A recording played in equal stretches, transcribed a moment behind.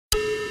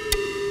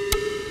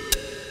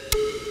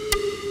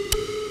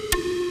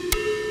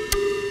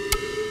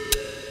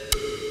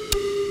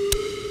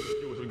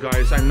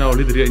Guys, I'm now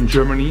literally in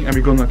Germany and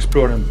we're gonna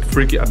explore a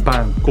freaky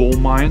abandoned coal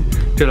mine.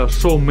 There are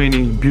so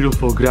many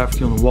beautiful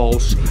graffiti on the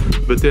walls,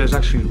 but there's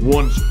actually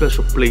one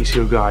special place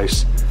here,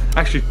 guys.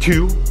 Actually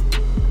two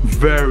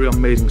very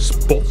amazing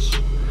spots,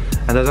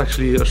 and that's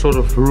actually a sort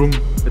of room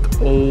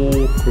with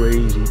all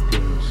crazy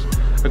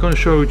things. I'm gonna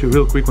show it you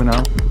real quick right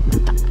now.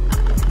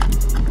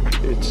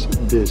 It's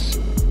this.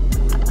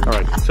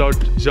 Alright, so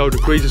the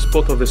craziest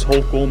spot of this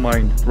whole coal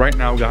mine right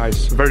now,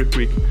 guys, very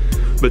quick.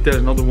 But there's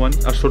another one,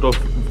 a sort of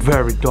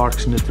very dark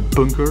sinister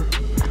bunker,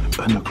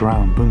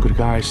 underground bunker,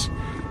 guys.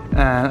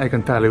 And I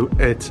can tell you,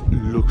 it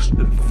looks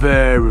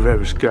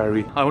very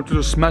scary. I want you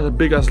to smash a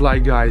big ass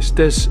like, guys.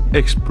 This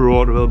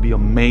explore will be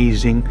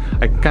amazing.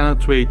 I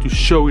cannot wait to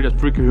show you that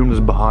freaky room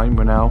that's behind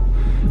me now.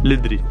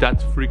 Literally,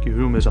 that freaky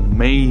room is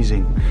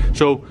amazing.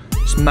 So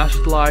smash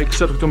the like,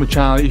 subscribe to my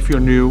channel if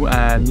you're new,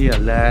 and yeah,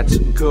 let's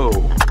go.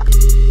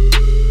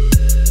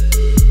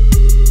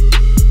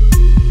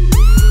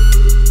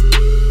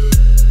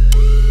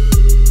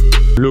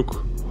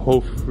 Look how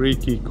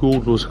freaky cool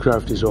those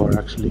graffitis are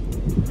actually.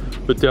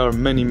 But there are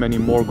many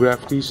more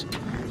graffitis.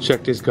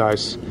 Check this,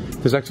 guys.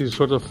 There's actually a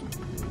sort of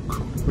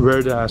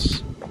weird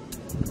ass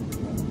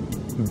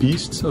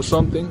beasts or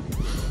something.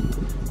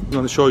 I'm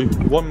gonna show you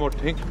one more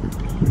thing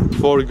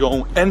before we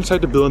go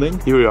inside the building.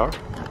 Here we are.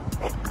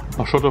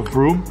 A sort of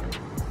room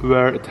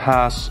where it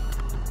has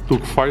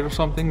took fire or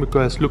something,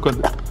 because look at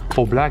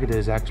how black it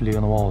is actually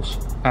on the walls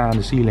and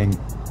the ceiling.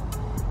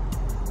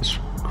 It's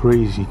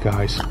crazy,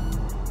 guys.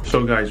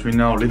 So guys, we're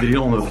now literally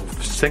on the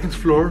second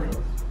floor.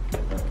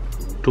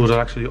 Those are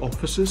actually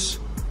offices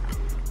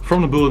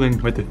from the building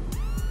with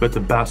the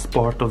best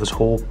part of this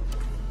whole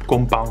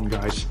compound,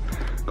 guys.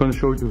 I'm gonna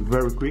show you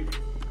very quick.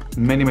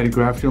 Many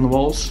graffiti on the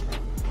walls,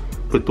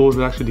 but those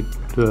are actually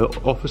the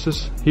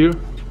offices here.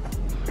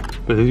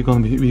 But we're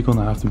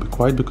gonna have to be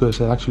quiet because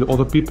there are actually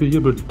other people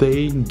here. But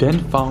they then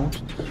found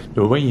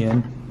the way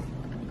in,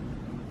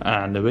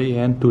 and the way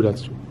in to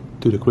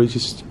the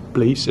craziest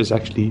place is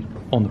actually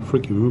on the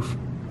freaky roof.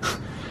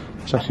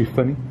 It's actually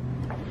funny.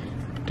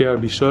 They'll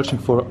be searching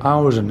for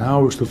hours and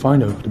hours to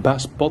find out the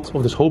best spot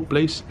of this whole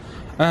place,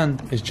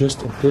 and it's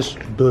just in this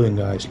building,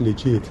 guys.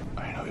 Legit.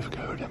 I don't know if you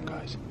can hear them,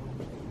 guys.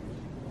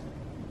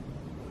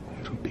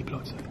 There's some people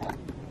outside.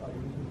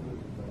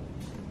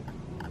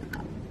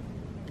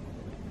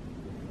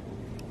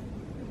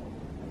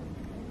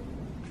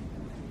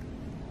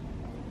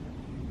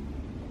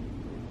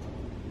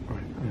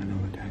 Right, I don't know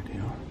what the heck they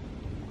are.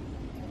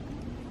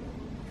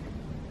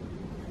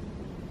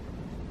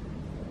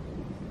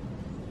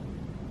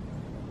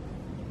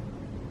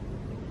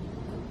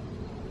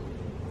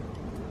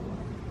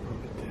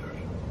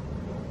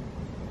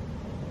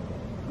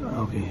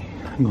 Okay,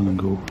 I'm gonna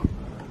go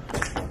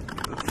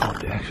before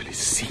they actually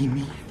see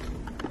me,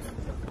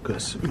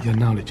 because we are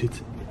now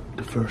legit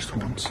the first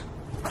ones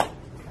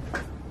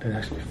that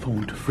actually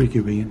found the freaky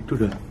way into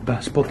the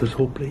best spot of this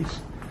whole place.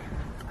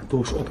 And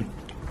those other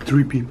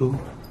three people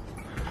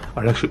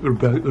are actually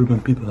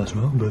urban people as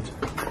well, but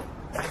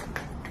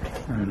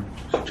I don't know,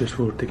 it's just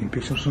for taking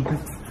pictures or something.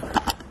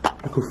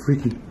 Look how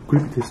freaky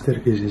creepy this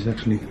staircase is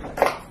actually.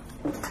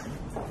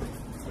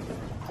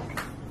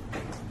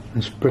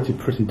 It's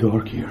pretty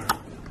dark here.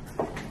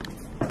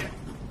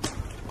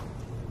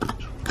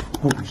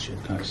 Holy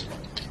shit, guys.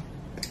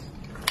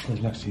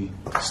 It's actually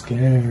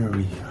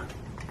scary here.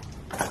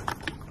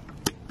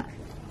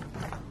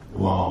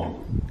 Wow.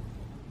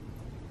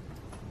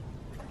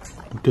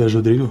 There's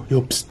Rodrigo.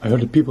 Yo, psst, I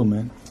heard the people,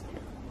 man.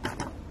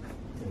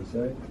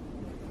 Inside?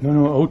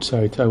 No,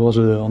 outside. I was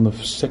on the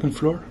second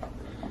floor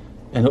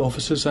in the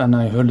offices, and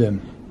I heard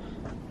them.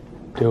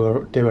 They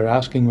were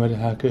asking where the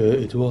heck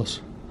it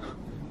was.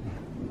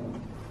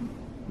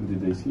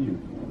 Did they see you?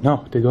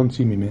 No, they don't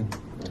see me, man.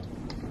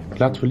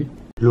 Gladly.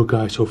 Look,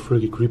 guys, how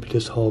freaky creepy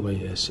this hallway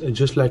is. It's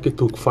just like it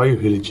took fire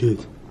here,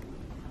 legit.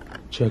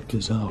 Check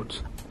this out.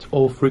 It's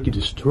all freaky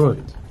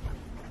destroyed.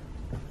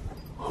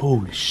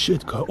 Holy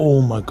shit, guy.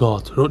 Oh my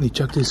god. Rodney,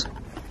 check this.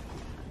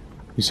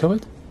 You saw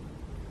it?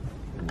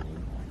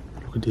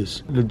 Look at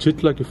this.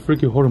 Legit like a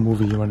freaky horror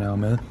movie here right now,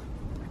 man.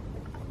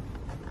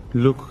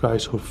 Look,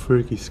 guys, how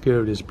freaky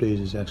scary this place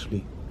is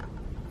actually.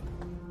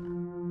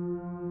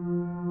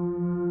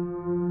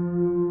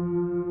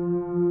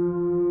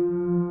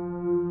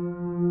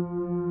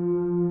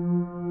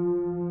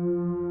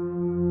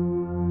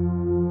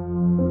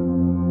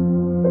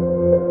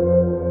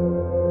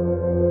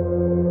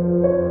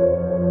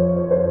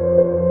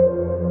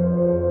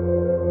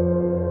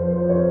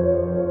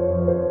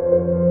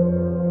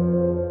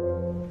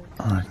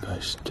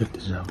 Check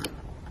this out.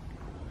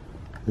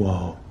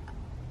 Wow,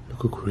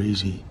 look how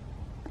crazy.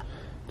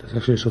 That's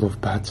actually a sort of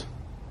bat.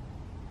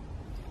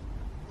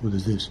 What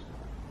is this?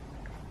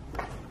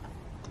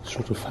 A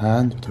sort of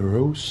hand with a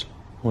rose.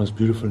 Oh, that's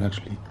beautiful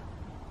actually.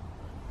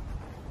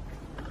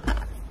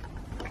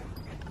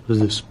 What is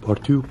this?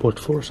 Part 2, part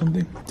 4 or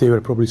something? There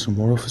were probably some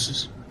more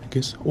offices, I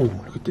guess. Oh,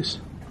 look at this.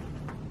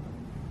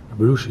 A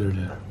brochure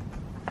there.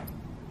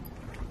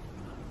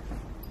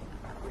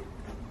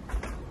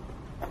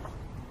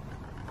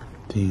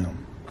 Damn.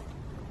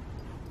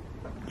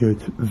 Here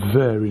it's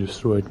very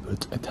destroyed,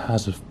 but it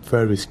has a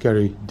very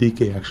scary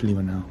decay actually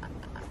right now.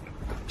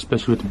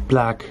 Especially with the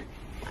black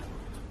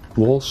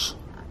walls.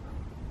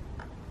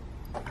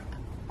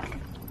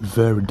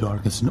 Very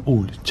dark. It's an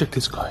oh, check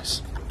this,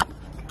 guys.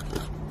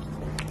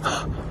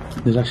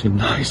 This is actually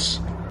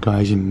nice.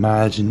 Guys,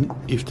 imagine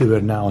if they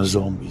were now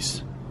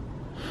zombies.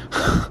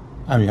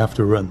 And we have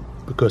to run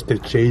because they're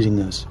chasing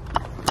us.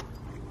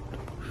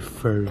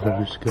 Very,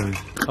 very scary.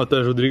 Oh,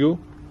 there's Rodrigo.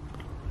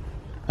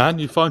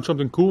 And you found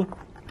something cool?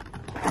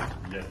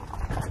 Yeah.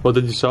 What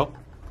did you sell?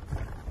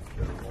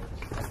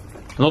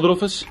 Another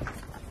office?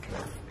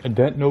 I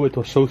didn't know it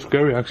was so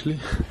scary actually.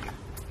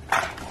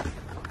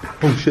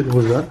 Oh shit, what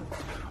was that?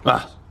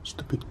 Ah,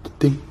 stupid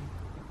thing.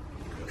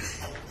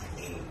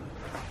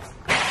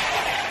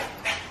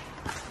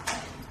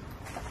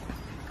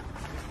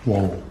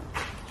 Whoa.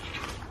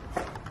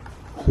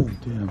 Oh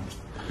damn.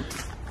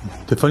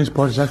 The funniest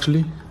part is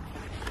actually,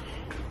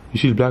 you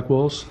see the black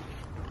walls?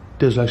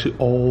 There's actually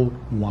all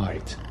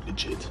white,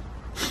 legit.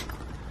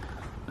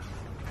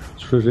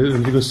 So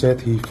Rodrigo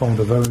said he found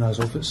a very nice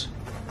office.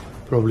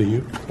 Probably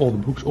here. All the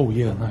books, oh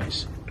yeah,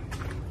 nice.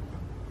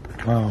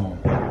 Wow.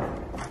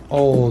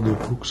 All the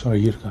books are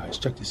here, guys.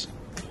 Check this.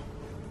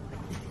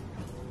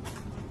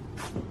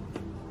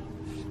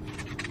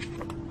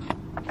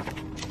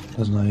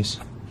 That's nice.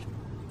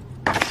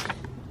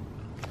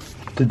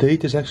 The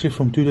date is actually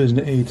from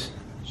 2008,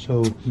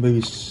 so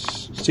maybe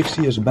 6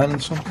 years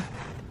abandoned something.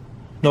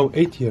 No,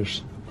 8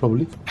 years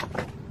probably.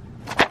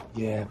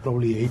 Yeah,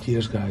 probably 8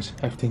 years, guys.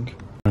 I think.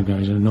 Alright,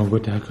 guys, I don't know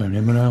what the heck I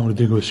remember now.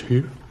 Rodrigo is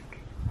here.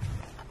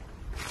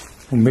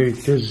 Or maybe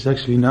this is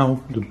actually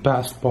now the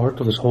best part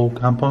of this whole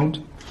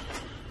compound.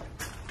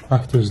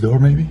 After this door,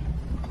 maybe.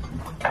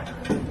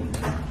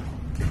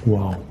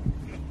 Wow.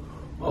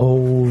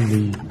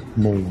 Holy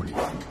moly.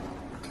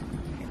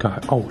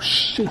 God, oh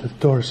shit, the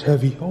door is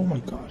heavy. Oh my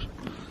gosh.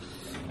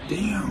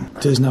 Damn.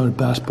 This is now the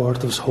best part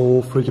of this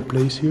whole freaking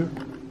place here.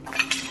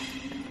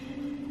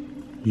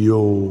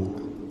 Yo.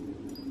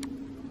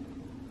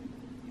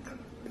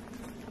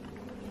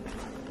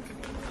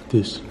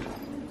 This.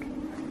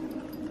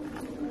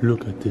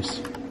 Look at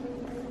this.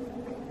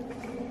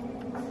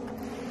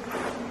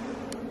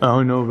 I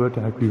don't know where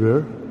the heck we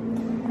were.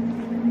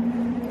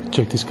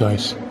 Check this,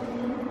 guys.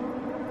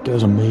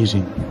 That's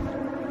amazing.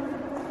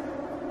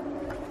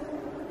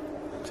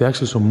 There's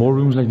actually some more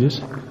rooms like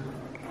this.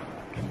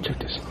 Check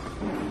this.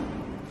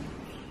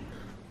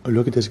 Oh,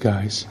 look at this,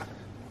 guys.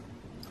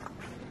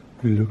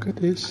 Look at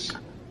this.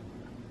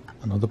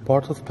 Another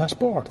part of the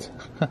passport.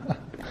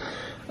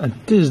 And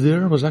this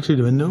there was actually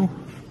the window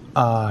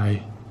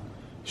I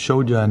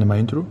showed you in my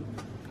intro.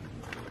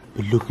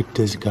 But look at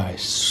this,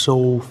 guys.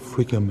 So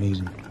freaking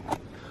amazing.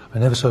 I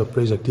never saw a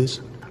place like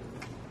this.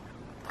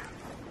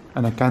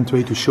 And I can't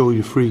wait to show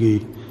you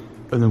freaky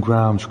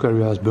underground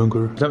scary ass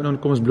bunker. Let me know in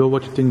the comments below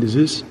what you think this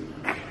is.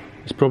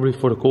 It's probably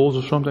for the coals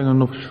or something, I'm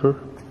not for sure.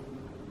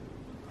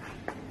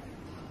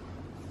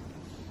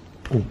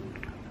 Oh.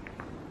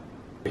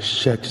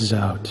 Check this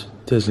out.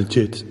 This is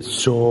legit.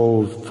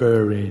 So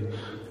very,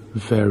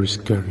 very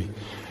scary.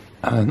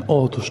 And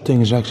all those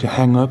things actually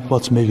hang up,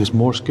 what makes us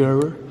more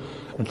scarier.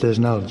 And this is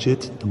now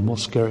legit the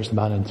most scariest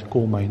abandoned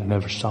coal mine I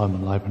ever saw in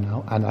my life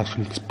now, and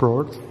actually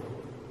explored.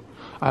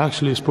 I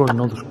actually explored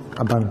another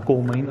abandoned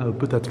coal mine. I will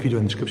put that video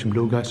in the description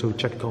below, guys, so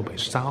check it out by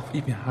yourself.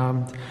 If you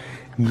haven't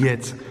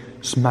yet,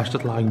 smash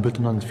that like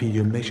button on the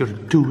video. Make sure to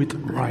do it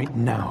right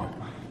now,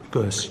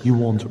 because you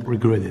won't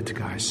regret it,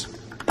 guys.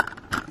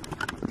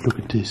 Look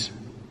at this.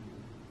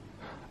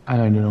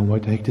 And I don't know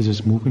what the heck this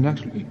is moving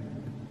actually.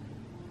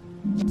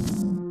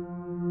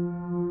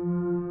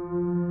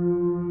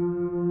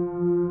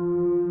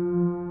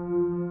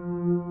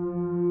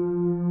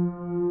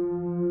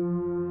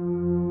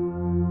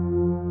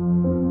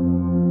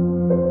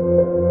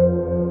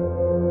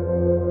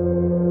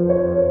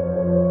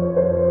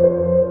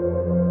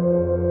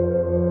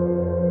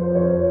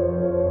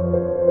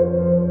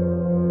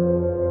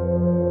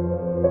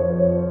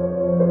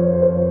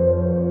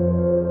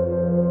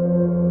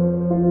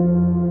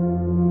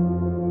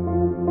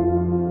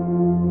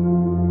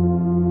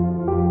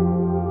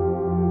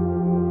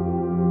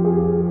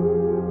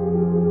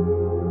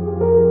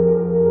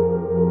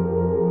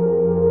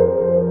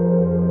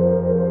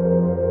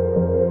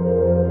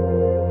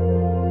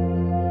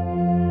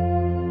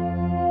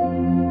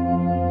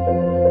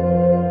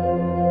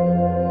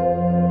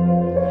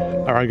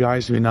 Alright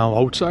guys, we're now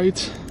outside.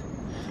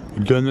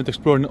 We're done with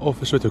exploring the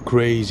office with the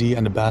crazy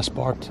and the best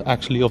part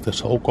actually of this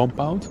whole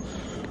compound.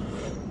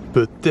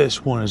 But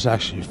this one is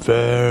actually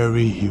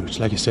very huge.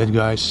 Like I said,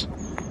 guys,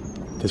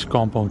 this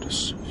compound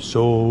is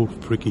so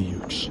freaking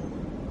huge.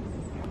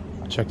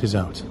 Check this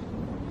out.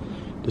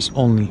 There's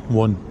only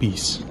one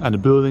piece. And the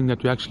building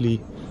that we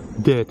actually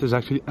did is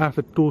actually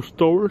after those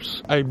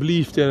towers. I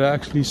believe there are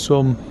actually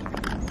some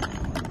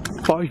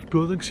 5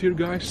 buildings here,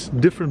 guys,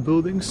 different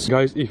buildings.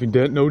 Guys, if you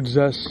didn't notice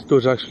this,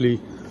 those are actually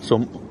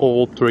some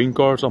old train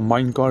cars or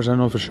mine cars, I don't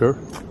know for sure.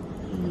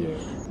 Yeah.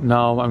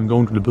 Now I'm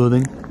going to the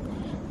building.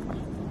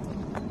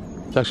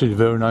 It's actually a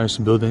very nice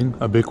building,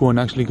 a big one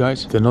actually,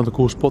 guys. There's another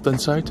cool spot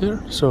inside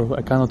here, so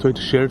I cannot wait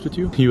to share it with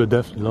you. You would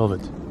definitely love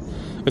it.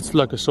 It's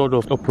like a sort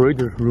of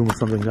operator room or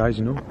something, guys,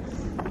 you know.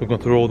 You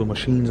control the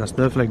machines and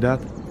stuff like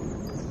that.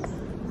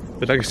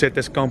 But like I said,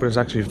 this compound is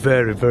actually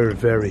very, very,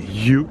 very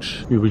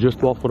huge. We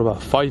just walked for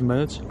about 5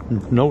 minutes,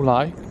 no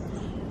lie,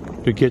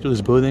 to get to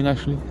this building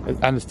actually.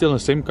 And it's still in the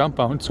same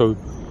compound, so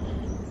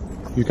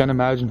you can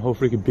imagine how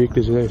freaking big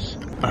this is.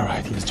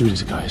 Alright, let's do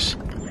this, guys.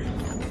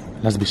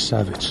 Let's be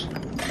savage.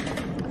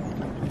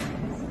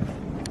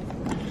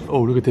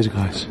 Oh, look at this,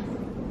 guys.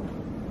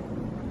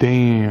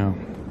 Damn.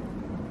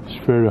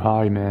 It's very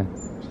high, man.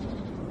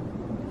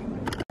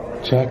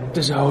 Check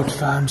this out,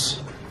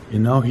 fams.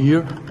 You're now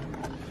here.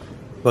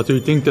 But do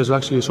you think there's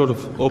actually a sort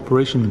of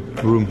operation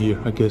room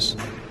here, I guess?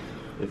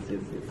 Yes.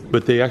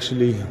 But they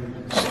actually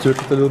stirred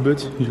it a little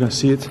bit. You can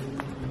see it.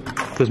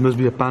 There must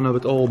be a panel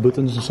with all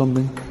buttons or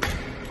something.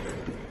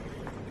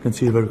 You can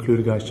see it very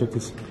clearly, guys. Check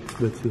this.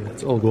 But yeah,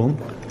 it's all gone.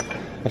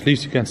 At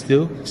least you can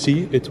still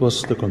see it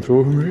was the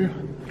control room here.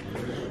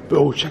 But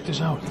oh, check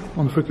this out.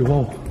 On the freaking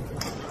wall.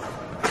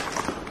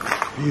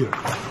 Here.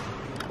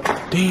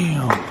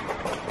 Damn.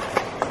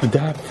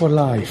 Dab for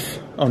life.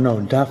 Oh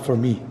no, dab for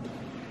me.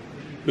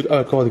 But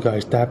I call the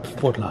guys dab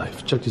for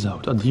life. Check this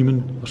out. A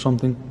demon or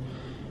something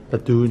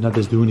that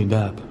is doing a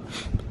dab.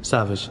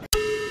 Savage.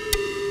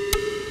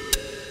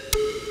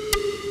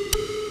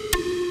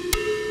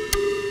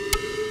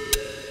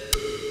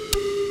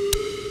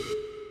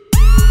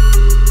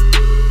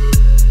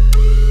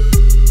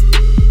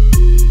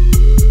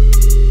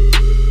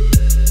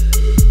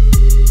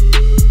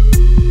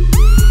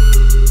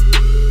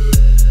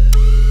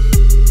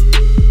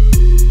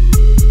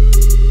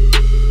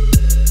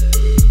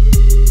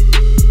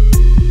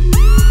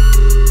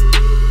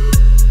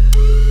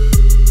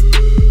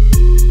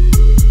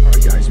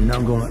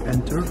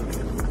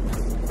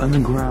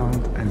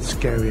 Underground and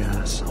scary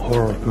ass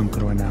horror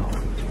bunker right now.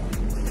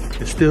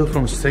 It's still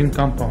from the same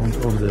compound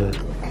of the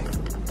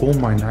coal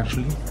mine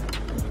actually,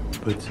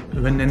 but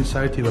when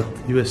inside you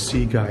will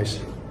see,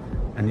 guys,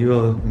 and you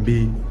will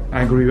be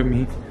angry with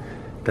me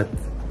that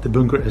the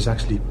bunker is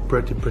actually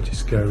pretty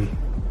scary.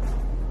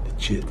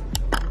 Legit.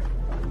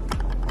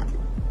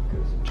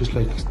 Just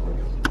like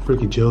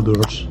freaking jail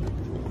doors.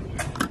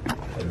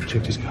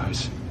 Check this,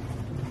 guys.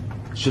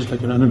 It's just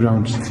like an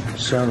underground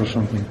cell or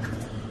something.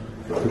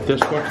 But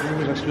this part of the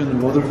room is actually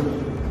underwater.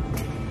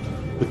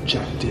 But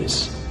check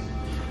this.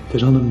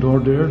 There's another door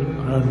there.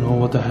 I don't know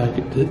what the heck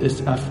it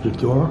is after the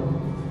door.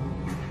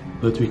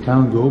 But we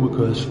can't go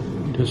because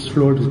this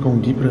floor is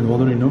going deeper in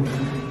water, you know.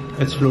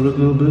 It's floated a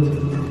little bit.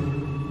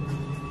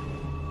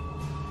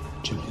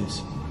 Check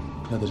this.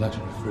 That is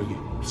actually freaky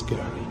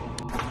scary.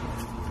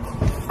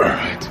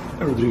 Alright,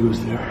 Rodrigo's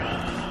there.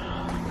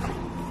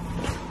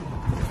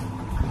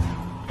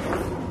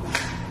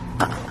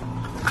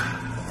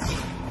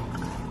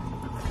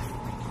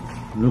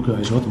 Look,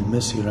 guys, what a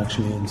mess here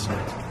actually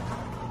inside.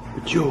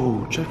 But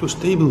yo, check those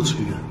tables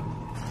here.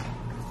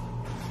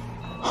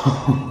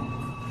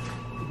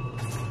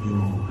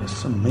 Yo,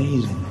 that's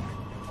amazing.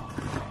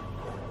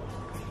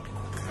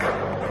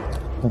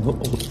 And the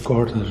old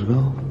garden as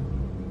well.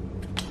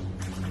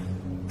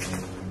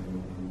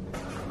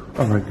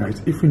 Alright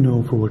guys, if you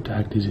know for what the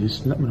heck this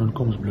is, let me know in the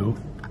comments below.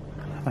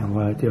 And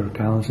why there are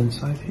candles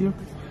inside here.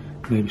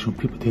 Maybe some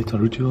people did a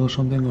ritual or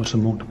something, or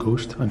some monk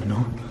ghost, I don't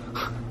know.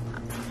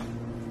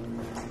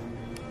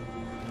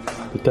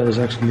 But that is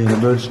actually an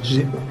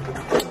emergency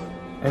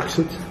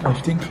exit, I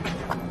think.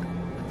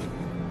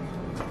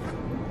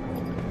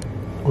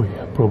 Oh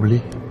yeah,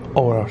 probably.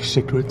 Or our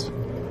secret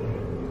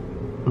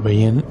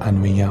way in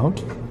and way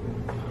out.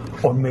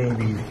 Or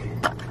maybe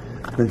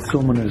when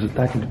someone is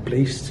attacking the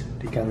place,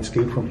 they can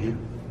escape from here.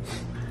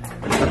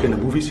 Like in the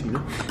movies, you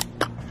know.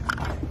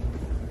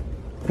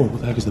 Oh,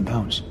 what the heck is the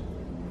bounce?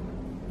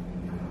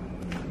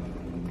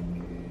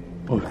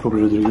 Oh, it's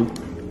probably Rodrigo.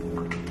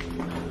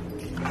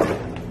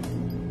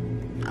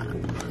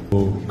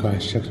 Oh,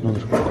 guys, check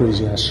another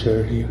crazy ass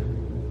shirt here.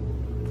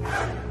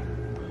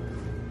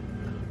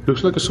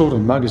 Looks like a sort of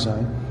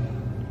magazine.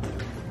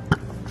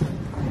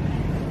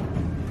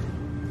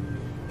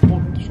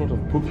 What sort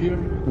of book here?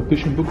 A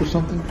fishing book or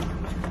something?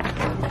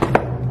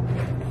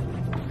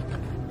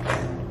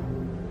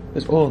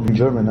 It's all in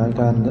German. I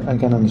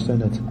can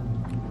understand it.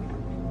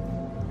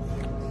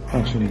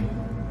 Actually,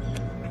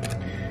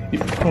 if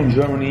you're from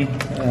Germany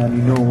and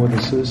you know what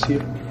this is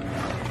here,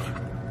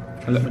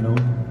 let me know.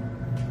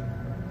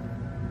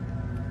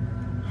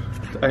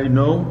 I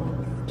know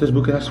this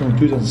book is actually from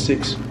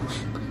 2006.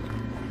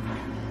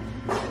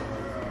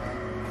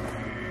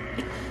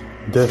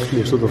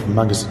 Definitely a sort of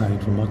magazine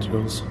for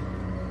materials.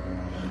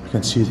 You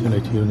can see it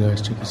right here,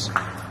 guys. Check this.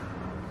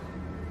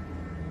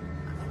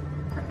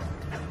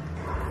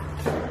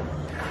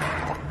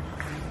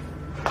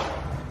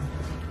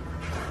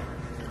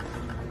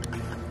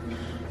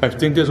 I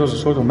think this was a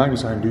sort of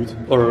magazine, dude,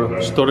 or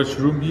a storage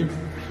room here.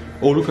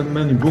 Oh, look at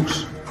many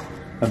books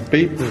and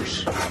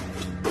papers.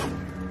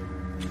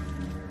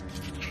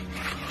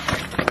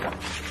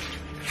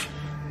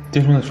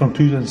 This one is from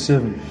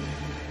 2007.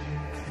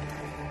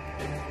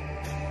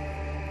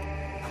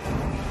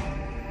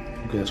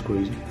 Okay, that's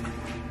crazy.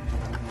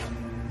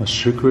 A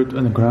secret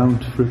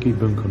underground freaky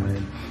bunker,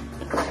 man.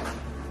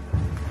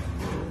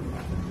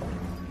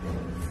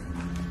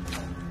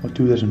 Or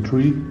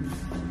 2003.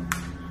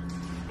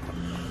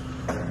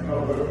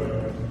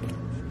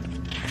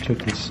 Check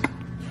this.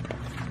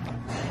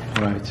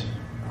 Right.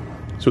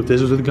 So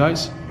this was it,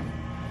 guys.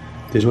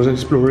 This was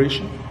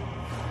exploration.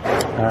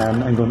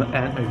 And I'm gonna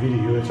end my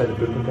video inside the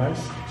bunker,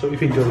 guys. So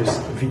if you enjoyed this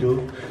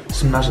video,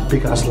 smash a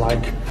big ass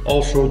like.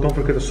 Also, don't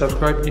forget to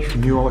subscribe if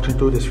you're new or watching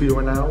to this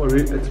video right now.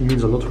 It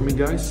means a lot for me,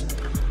 guys.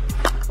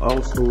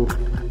 Also,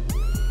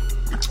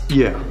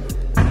 yeah,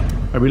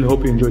 I really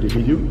hope you enjoyed the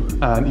video.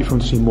 And if you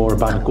want to see more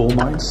about the coal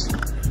mines,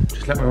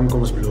 just let me know in the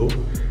comments below.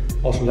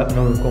 Also, let me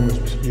know in the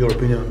comments your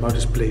opinion about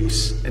this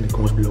place in the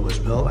comments below as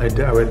well. I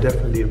will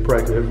definitely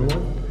reply to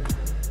everyone.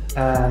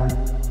 And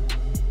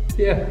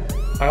yeah,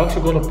 I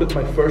also gonna put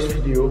my first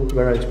video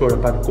where I explore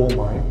about the coal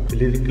mine, the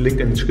link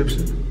in the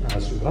description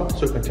as well,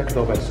 so you can check it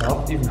out by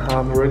yourself. Even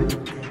haven't already,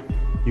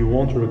 you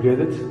won't regret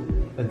it,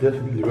 and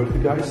definitely worth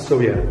it, guys. So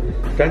yeah,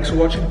 thanks for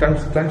watching,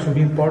 thanks for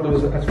being part of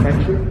this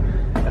adventure,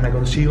 and I'm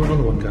gonna see you on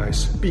another one,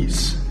 guys.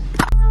 Peace.